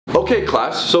Okay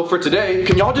class, so for today,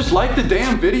 can y'all just like the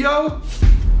damn video?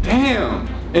 Damn.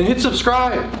 And hit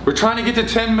subscribe. We're trying to get to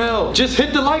 10 mil. Just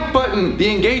hit the like button. The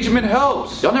engagement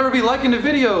helps. Y'all never be liking the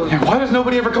videos. And why does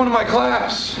nobody ever come to my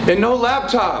class? And no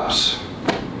laptops.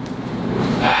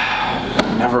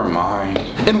 Never mind.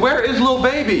 And where is Lil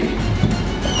Baby?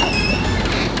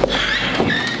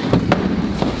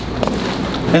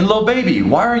 And Lil Baby,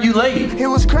 why are you late? It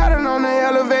was crowded on the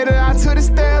elevator, I took the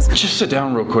stairs. Just sit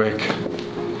down real quick.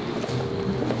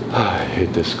 I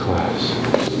hate this class.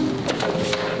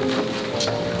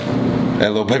 Hey,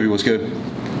 Lil Baby, what's good?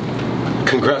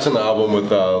 Congrats on the album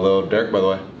with Lil Derek, by the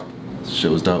way. This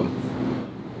shit was dope.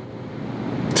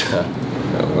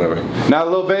 Whatever. Now,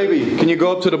 Lil Baby, can you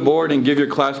go up to the board and give your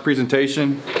class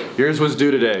presentation? Here's what's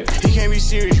due today. You can't be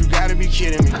serious, you gotta be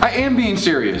kidding me. I am being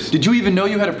serious. Did you even know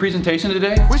you had a presentation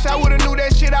today? Wish I would've knew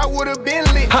that shit, I would've been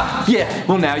lit. Ha! Yeah,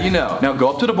 well now you know. Now go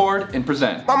up to the board and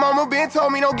present. My mama been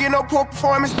told me don't get no poor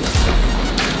performance.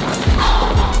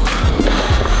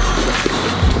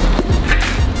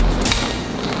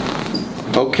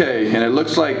 Okay, and it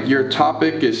looks like your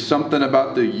topic is something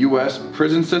about the U.S.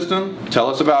 prison system. Tell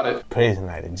us about it. Prison,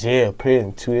 like the jail,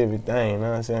 prison, two different things, you know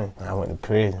what I'm saying? When I went to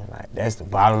prison, like that's the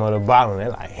bottom of the bottom.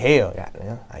 They're like hell,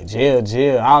 goddamn. Like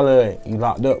jail, all of it, you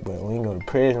locked up, but when you go to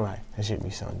prison, like that shit be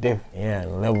something different. Yeah,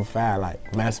 level 5,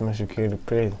 like maximum security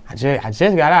prison. I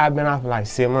just got out, I've been out for like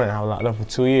 7 months. I was locked up for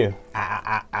 2 years.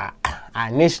 I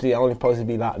initially only supposed to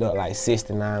be locked up like 6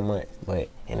 to 9 months, but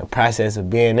in the process of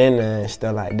being in there and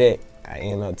stuff like that, I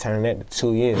ended up turning that to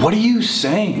 2 years. What are you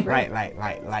saying? Right, like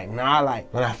when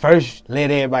I first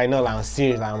let everybody know like I'm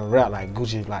serious, like I'm a rap, like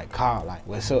Gucci like called, like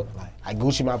what's up? Like I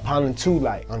Gucci my partner too,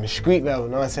 like on the street level,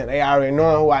 you know what I'm saying? They already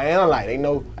know who I am, like they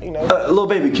know, you know. Lil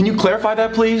Baby, can you clarify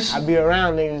that please? I be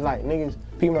around niggas like niggas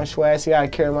peep my swag, see how I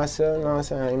carry myself, you know what I'm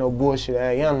saying? Ain't no bullshit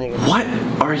ass young niggas. What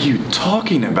are you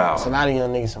talking about? So a lot of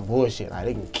young niggas some bullshit, like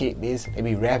they can kick this, they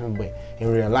be rapping, but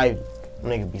in real life,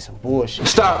 nigga be some bullshit.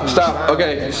 Stop,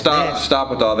 okay,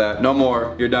 stop with all that. No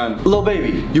more, you're done. Lil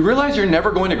Baby, you realize you're never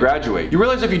going to graduate. You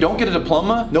realize if you don't get a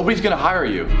diploma, nobody's gonna hire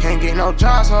you. Can't get no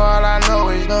job, so all I know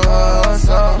is the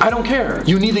hustle. I don't care,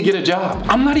 you need to get a job.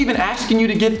 I'm not even asking you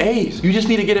to get A's. You just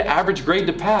need to get an average grade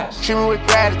to pass. Treat me with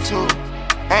gratitude,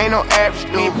 ain't no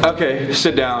average dude. Okay,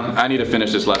 sit down, I need to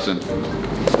finish this lesson.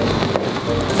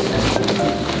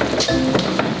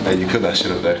 Hey, you cut that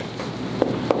shit up there.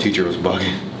 Teacher was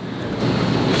bugging.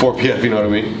 4 p.m., you know what I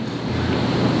mean?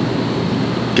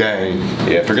 Gang.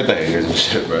 Yeah, forget the haters and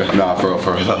shit, bro. Nah, for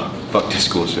real though. Fuck this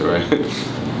school shit, right?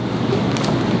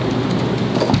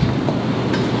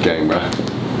 Gang, bro.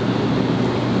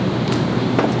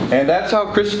 And that's how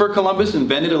Christopher Columbus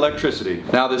invented electricity.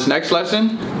 Now this next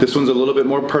lesson, this one's a little bit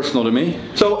more personal to me.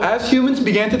 So as humans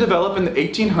began to develop in the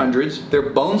 1800s, their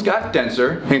bones got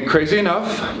denser, and crazy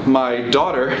enough, my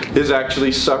daughter is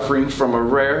actually suffering from a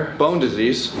rare bone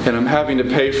disease, and I'm having to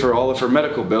pay for all of her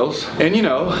medical bills. And you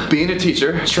know, being a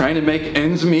teacher, trying to make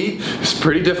ends meet is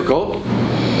pretty difficult.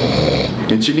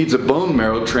 And she needs a bone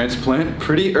marrow transplant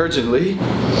pretty urgently.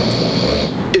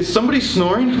 Is somebody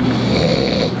snoring?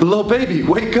 Lil Baby,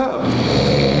 wake up.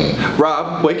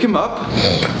 Rob, wake him up.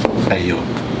 Hey, yo.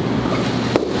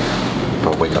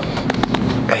 Bro, wake up.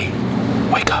 Hey,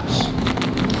 wake up.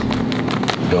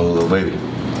 Yo, Lil Baby.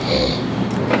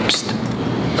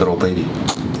 Psst. Little baby.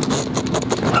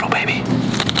 Little baby.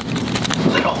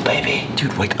 Little baby.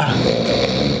 Dude, wake up.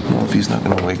 Well, if he's not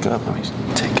gonna wake up, let me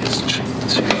take his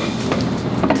chance here.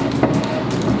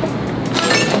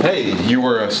 Hey, you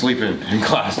were sleeping in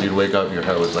class, dude. Wake up, your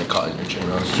head was like caught in your chin.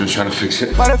 I was just trying to fix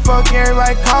it. Why the fuck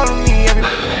everybody calling me?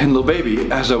 And Lil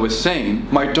Baby, as I was saying,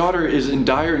 my daughter is in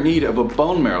dire need of a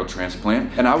bone marrow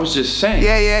transplant, and I was just saying.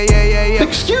 Yeah.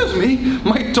 Excuse me,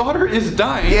 my daughter is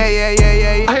dying.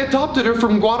 Yeah. I adopted her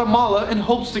from Guatemala in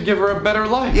hopes to give her a better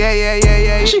life.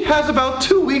 Yeah. She has about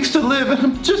 2 weeks to live, and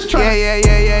I'm just trying.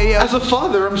 Yeah. As a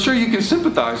father, I'm sure you can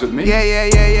sympathize with me.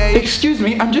 Yeah. Excuse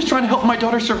me, I'm just trying to help my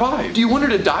daughter survive. Do you want her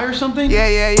to die or something? Yeah.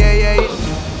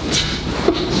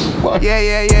 What?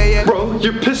 Yeah. Bro,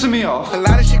 you're pissing me off. A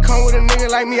lot of shit come with a nigga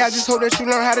like me. I just hope that you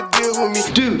learn how to deal with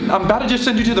me. Dude, I'm about to just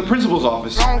send you to the principal's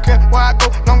office. I don't care where I go,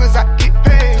 long as I get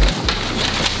paid.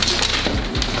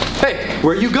 Hey,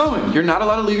 where are you going? You're not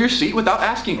allowed to leave your seat without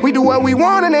asking. We do what we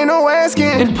want and ain't no asking.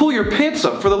 And pull your pants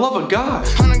up, for the love of God.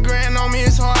 100 grand on me,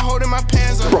 it's hard holding my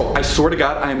pants up. Bro, I swear to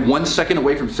God, I am 1 second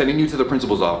away from sending you to the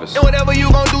principal's office. And whatever you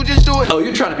gon' do, just do it. Oh,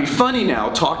 you're trying to be funny now,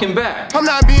 talking back. I'm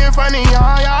not being funny,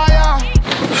 yeah.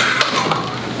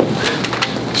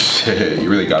 Shit, you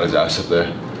really got his ass up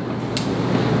there.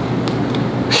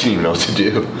 He didn't even know what to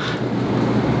do.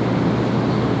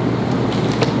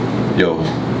 Yo.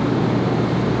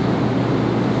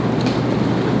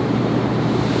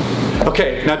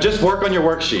 Okay, now just work on your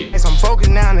worksheet. As I'm focused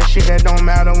now on the shit that don't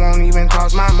matter, won't even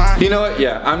cross my mind. You know what?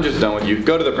 Yeah, I'm just done with you.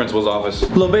 Go to the principal's office.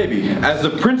 Lil Baby, as the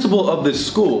principal of this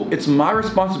school, it's my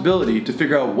responsibility to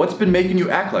figure out what's been making you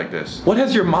act like this. What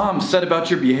has your mom said about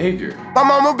your behavior? My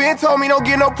mama been told me don't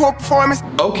get no poor performance.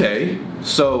 Okay,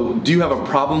 so do you have a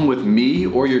problem with me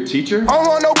or your teacher? I don't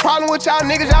want no problem with y'all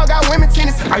niggas, y'all got women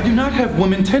tendencies. I do not have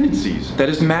women tendencies. That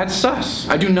is mad sus.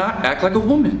 I do not act like a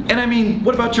woman. And I mean,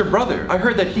 what about your brother? I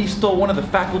heard that he stole one of the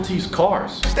faculty's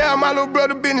cars. Stay out my little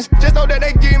brother business, just know that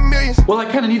they getting millions. Well, I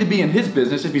kinda need to be in his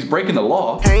business if he's breaking the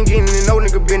law. I ain't getting in no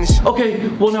nigga business. Okay,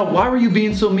 well now why were you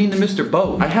being so mean to Mr.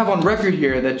 Boat? I have on record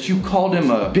here that you called him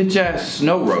a bitch-ass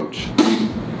snow roach.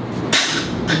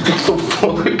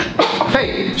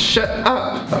 Hey, shut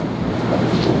up.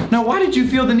 Now why did you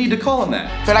feel the need to call him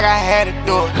that? Feel like I had to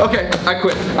do it. Okay, I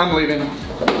quit. I'm leaving.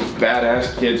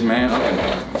 Badass kids, man.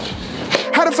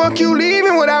 Okay. How the fuck you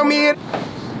leaving without me?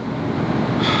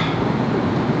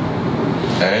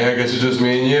 Hey, I guess it's just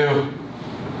me and you.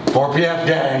 4PF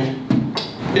gang.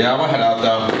 Yeah, I'm gonna head out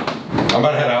though. I'm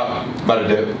about to head out. I'm about to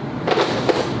dip.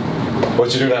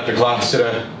 What you doing after class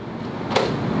today?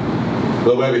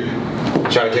 Lil Baby,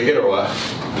 trying to kick it or what?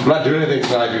 I'm not doing anything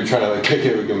tonight. If you're trying to like kick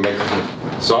it, we can make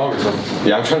a song or something.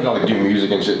 Yeah, I'm trying to like do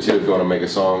music and shit too if you want to make a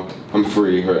song. I'm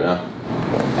free right now.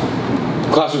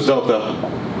 Class was dope though.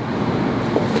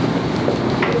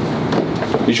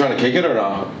 You trying to kick it or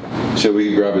not? Should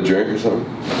we grab a drink or something?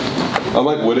 I'm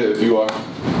like with it if you are.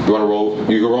 You wanna roll?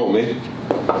 You can roll with me.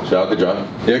 So I could drive.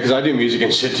 Yeah, cause I do music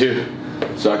and shit too.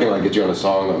 So I can like get you on a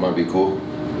song that might be cool.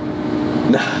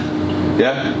 Nah.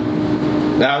 Yeah?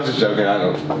 Nah, I was just joking, I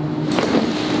don't.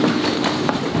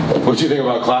 What you think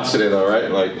about class today though, right?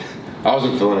 Like, I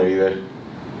wasn't feeling it either.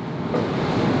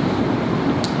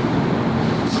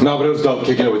 No, but it was dope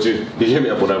kicking it with you. You hit me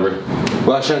up whenever.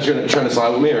 Last chance you're trying to slide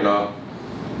with me or not?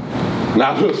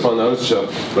 Nah, it was fun though, it was chill.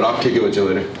 But I'll kick it with you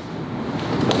later.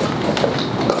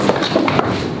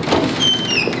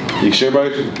 You sure,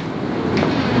 buddy?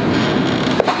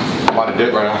 I'm about to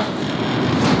dip right now.